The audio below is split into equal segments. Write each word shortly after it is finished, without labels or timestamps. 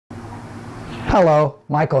Hello,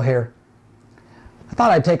 Michael here. I thought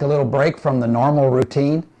I'd take a little break from the normal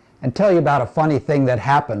routine and tell you about a funny thing that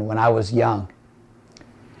happened when I was young.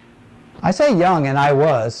 I say young, and I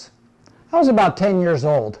was about 10 years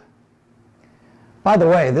old. By the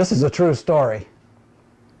way, this is a true story.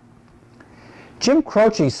 Jim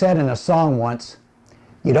Croce said in a song once,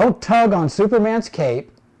 "You don't tug on Superman's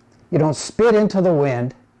cape, you don't spit into the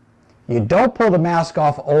wind, you don't pull the mask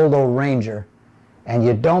off old Ranger, and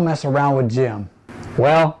you don't mess around with Jim."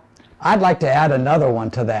 Well, I'd like to add another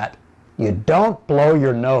one to that. You don't blow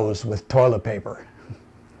your nose with toilet paper.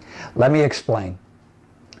 Let me explain.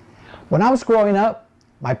 When I was growing up,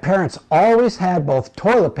 my parents always had both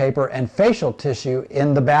toilet paper and facial tissue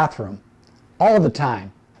in the bathroom, all the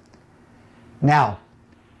time. Now,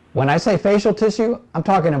 when I say facial tissue, I'm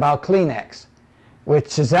talking about Kleenex,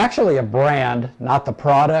 which is actually a brand, not the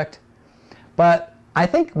product. But I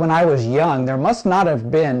think when I was young, there must not have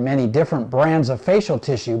been many different brands of facial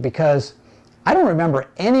tissue because I don't remember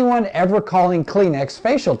anyone ever calling Kleenex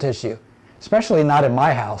facial tissue, especially not in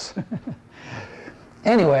my house.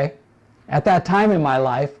 Anyway, at that time in my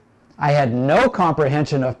life, I had no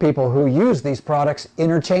comprehension of people who use these products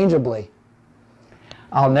interchangeably.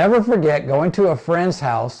 I'll never forget going to a friend's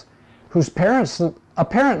house whose parents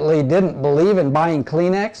apparently didn't believe in buying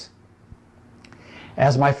Kleenex.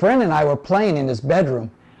 As my friend and I were playing in his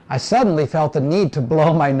bedroom, I suddenly felt the need to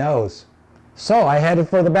blow my nose. So I headed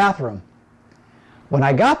for the bathroom. When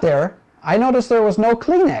I got there, I noticed there was no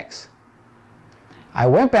Kleenex. I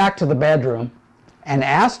went back to the bedroom and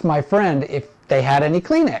asked my friend if they had any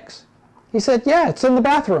Kleenex. He said, "Yeah, it's in the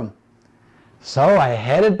bathroom." So I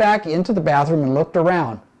headed back into the bathroom and looked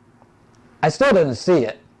around. I still didn't see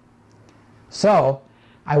it. So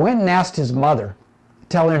I went and asked his mother,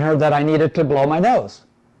 telling her that I needed to blow my nose.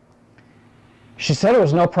 She said it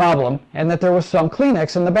was no problem and that there was some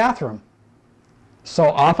Kleenex in the bathroom. So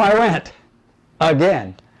off I went,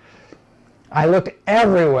 again. I looked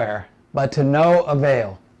everywhere, but to no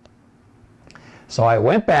avail. So I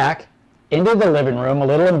went back into the living room a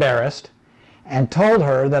little embarrassed and told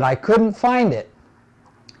her that I couldn't find it.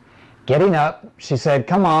 Getting up, she said,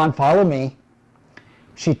 "Come on, follow me."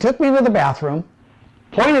 She took me to the bathroom,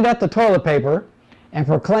 pointed at the toilet paper, and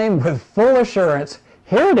proclaimed with full assurance,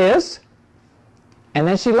 "Here it is." And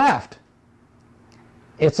then she left.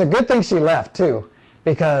 It's a good thing she left too,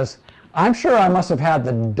 because I'm sure I must have had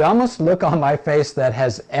the dumbest look on my face that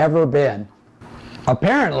has ever been.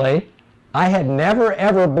 Apparently, I had never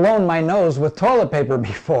ever blown my nose with toilet paper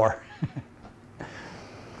before.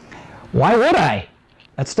 Why would I?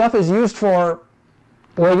 That stuff is used for,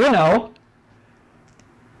 well, you know,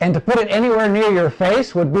 and to put it anywhere near your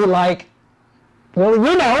face would be like, well,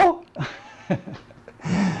 you know.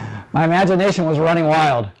 My imagination was running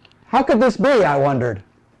wild. How could this be, I wondered.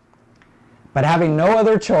 But having no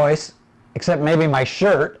other choice, except maybe my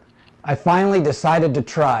shirt, I finally decided to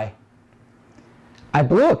try. I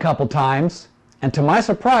blew a couple times, and to my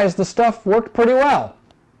surprise, the stuff worked pretty well.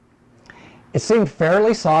 It seemed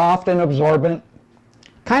fairly soft and absorbent,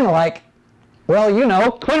 kind of like, well, you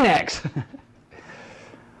know, Kleenex.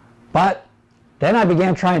 But then I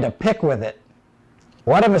began trying to pick with it.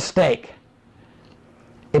 What a mistake.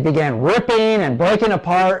 It began ripping and breaking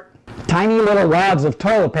apart. Tiny little wads of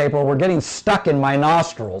toilet paper were getting stuck in my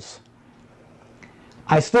nostrils.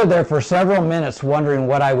 I stood there for several minutes wondering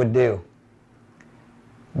what I would do.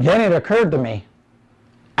 Then it occurred to me,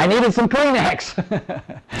 I needed some Kleenex.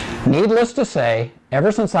 Needless to say,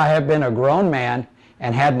 ever since I have been a grown man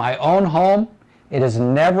and had my own home, it is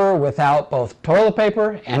never without both toilet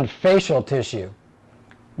paper and facial tissue.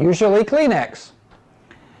 Usually Kleenex.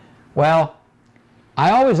 Well,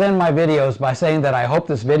 I always end my videos by saying that I hope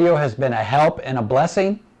this video has been a help and a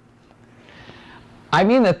blessing. I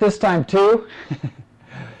mean that this time too,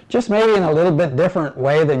 just maybe in a little bit different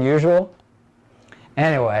way than usual.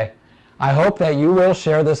 Anyway, I hope that you will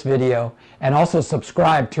share this video and also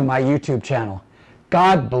subscribe to my YouTube channel.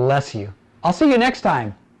 God bless you. I'll see you next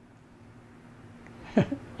time.